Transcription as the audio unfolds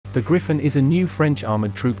The Griffon is a new French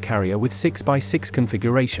armored troop carrier with 6x6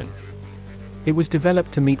 configuration. It was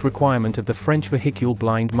developed to meet requirement of the French Vehicle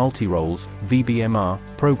Blind Multi-Roles (VBMR)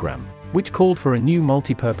 program, which called for a new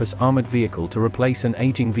multi-purpose armored vehicle to replace an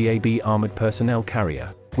aging VAB armored personnel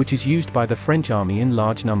carrier, which is used by the French Army in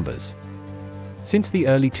large numbers. Since the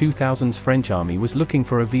early 2000s, French Army was looking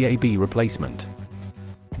for a VAB replacement.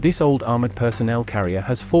 This old armored personnel carrier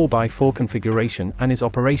has 4x4 configuration and is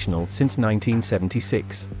operational since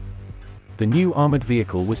 1976. The new armored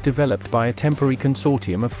vehicle was developed by a temporary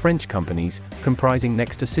consortium of French companies, comprising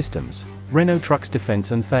Nexter Systems, Renault Trucks Defense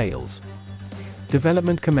and Thales.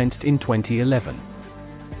 Development commenced in 2011.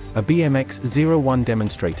 A BMX-01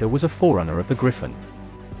 demonstrator was a forerunner of the Griffon.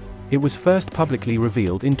 It was first publicly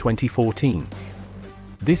revealed in 2014.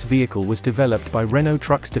 This vehicle was developed by Renault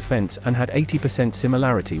Trucks Defense and had 80%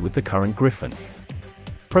 similarity with the current Griffon.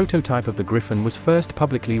 Prototype of the Griffon was first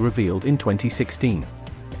publicly revealed in 2016.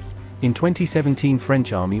 In 2017,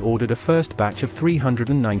 French Army ordered a first batch of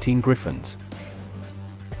 319 Griffons.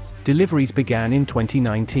 Deliveries began in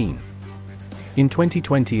 2019. In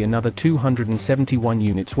 2020, another 271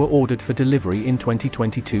 units were ordered for delivery in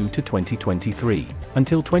 2022 to 2023.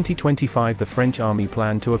 Until 2025, the French Army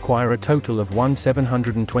planned to acquire a total of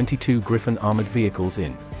 722 Griffon armored vehicles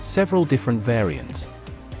in several different variants.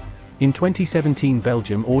 In 2017,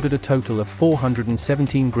 Belgium ordered a total of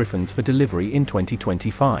 417 Griffons for delivery in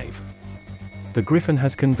 2025. The Griffon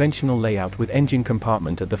has conventional layout with engine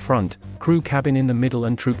compartment at the front, crew cabin in the middle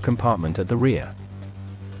and troop compartment at the rear.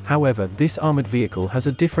 However, this armored vehicle has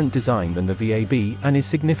a different design than the VAB and is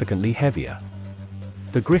significantly heavier.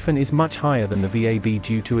 The Griffon is much higher than the VAB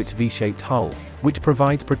due to its V-shaped hull, which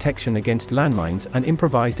provides protection against landmines and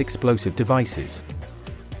improvised explosive devices.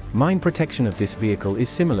 Mine protection of this vehicle is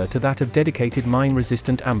similar to that of dedicated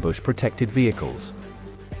mine-resistant ambush-protected vehicles.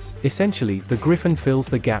 Essentially, the Griffon fills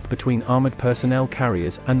the gap between armored personnel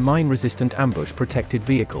carriers and mine-resistant ambush-protected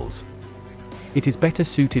vehicles. It is better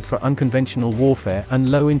suited for unconventional warfare and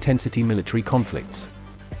low-intensity military conflicts.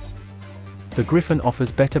 The Griffon offers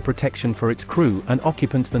better protection for its crew and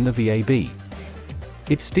occupants than the VAB.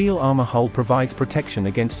 Its steel armor hull provides protection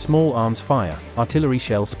against small arms fire, artillery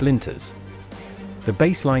shell splinters. The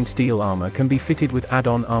baseline steel armor can be fitted with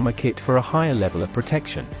add-on armor kit for a higher level of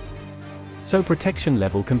protection. So protection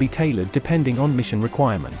level can be tailored depending on mission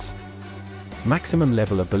requirements. Maximum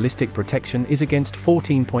level of ballistic protection is against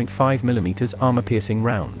 14.5mm armor-piercing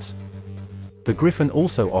rounds. The Griffon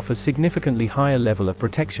also offers significantly higher level of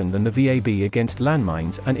protection than the VAB against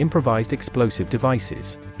landmines and improvised explosive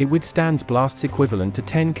devices. It withstands blasts equivalent to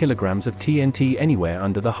 10 kg of TNT anywhere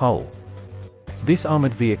under the hull. This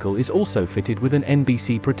armored vehicle is also fitted with an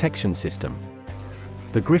NBC protection system.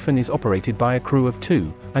 The Griffon is operated by a crew of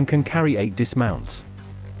 2, and can carry 8 dismounts.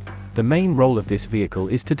 The main role of this vehicle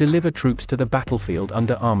is to deliver troops to the battlefield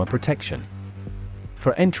under armor protection.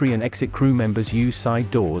 For entry and exit, crew members use side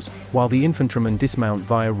doors, while the infantrymen dismount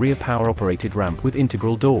via rear power-operated ramp with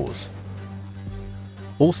integral doors.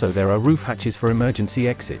 Also, there are roof hatches for emergency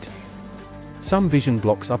exit. Some vision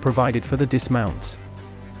blocks are provided for the dismounts.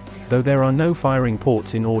 Though there are no firing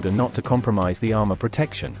ports in order not to compromise the armor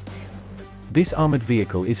protection. This armored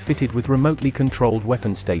vehicle is fitted with remotely controlled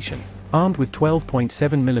weapon station, armed with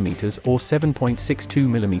 12.7mm or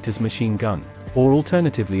 7.62mm machine gun, or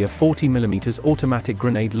alternatively a 40mm automatic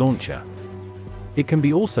grenade launcher. It can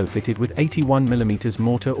be also fitted with 81mm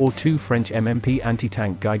mortar or 2 French MMP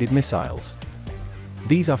anti-tank guided missiles.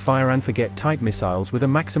 These are fire and forget type missiles with a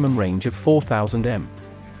maximum range of 4000 m.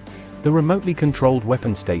 The remotely controlled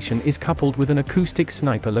weapon station is coupled with an acoustic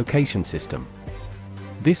sniper location system.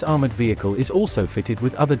 This armored vehicle is also fitted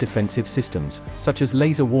with other defensive systems, such as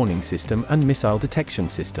laser warning system and missile detection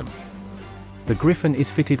system. The Griffon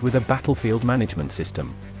is fitted with a battlefield management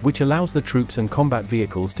system, which allows the troops and combat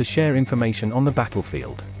vehicles to share information on the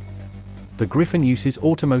battlefield. The Griffon uses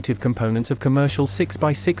automotive components of commercial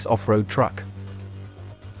 6x6 off-road truck.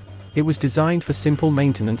 It was designed for simple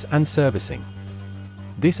maintenance and servicing.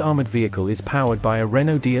 This armored vehicle is powered by a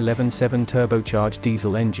Renault D11.7 turbocharged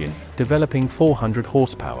diesel engine, developing 400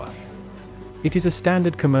 horsepower. It is a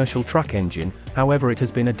standard commercial truck engine, however it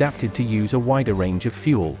has been adapted to use a wider range of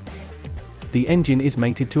fuel. The engine is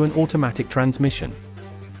mated to an automatic transmission.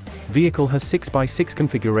 Vehicle has 6x6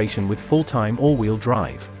 configuration with full-time all-wheel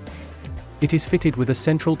drive. It is fitted with a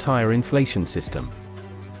central tire inflation system.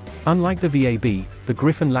 Unlike the VAB, the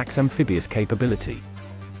Griffon lacks amphibious capability.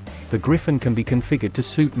 The Griffon can be configured to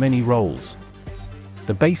suit many roles.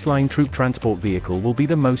 The baseline troop transport vehicle will be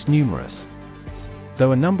the most numerous,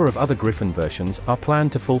 though a number of other Griffon versions are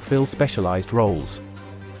planned to fulfill specialized roles.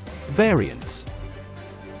 Variants.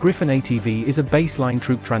 Griffon ATV is a baseline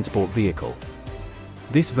troop transport vehicle.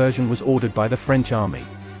 This version was ordered by the French Army.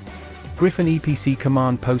 Griffon EPC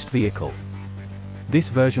Command Post Vehicle. This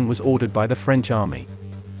version was ordered by the French Army.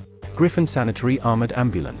 Griffon Sanitary Armored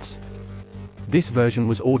Ambulance. This version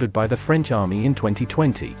was ordered by the French Army in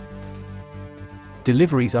 2020.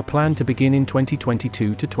 Deliveries are planned to begin in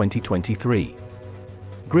 2022 to 2023.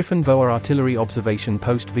 Griffon VOA Artillery Observation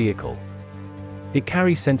Post Vehicle. It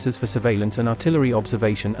carries sensors for surveillance and artillery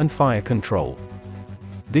observation and fire control.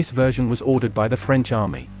 This version was ordered by the French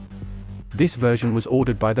Army. This version was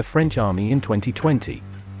ordered by the French Army in 2020.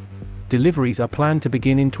 Deliveries are planned to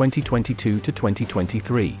begin in 2022 to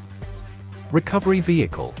 2023. Recovery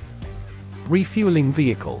Vehicle. Refueling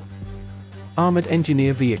Vehicle. Armored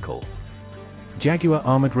Engineer Vehicle. Jaguar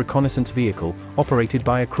Armored Reconnaissance Vehicle, operated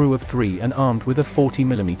by a crew of 3 and armed with a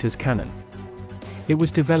 40mm cannon. It was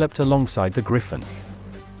developed alongside the Griffon.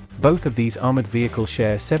 Both of these armored vehicles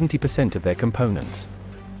share 70% of their components.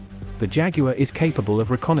 The Jaguar is capable of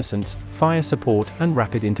reconnaissance, fire support, and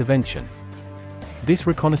rapid intervention. This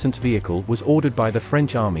reconnaissance vehicle was ordered by the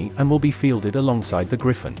French Army and will be fielded alongside the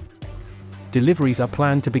Griffon. Deliveries are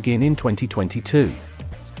planned to begin in 2022.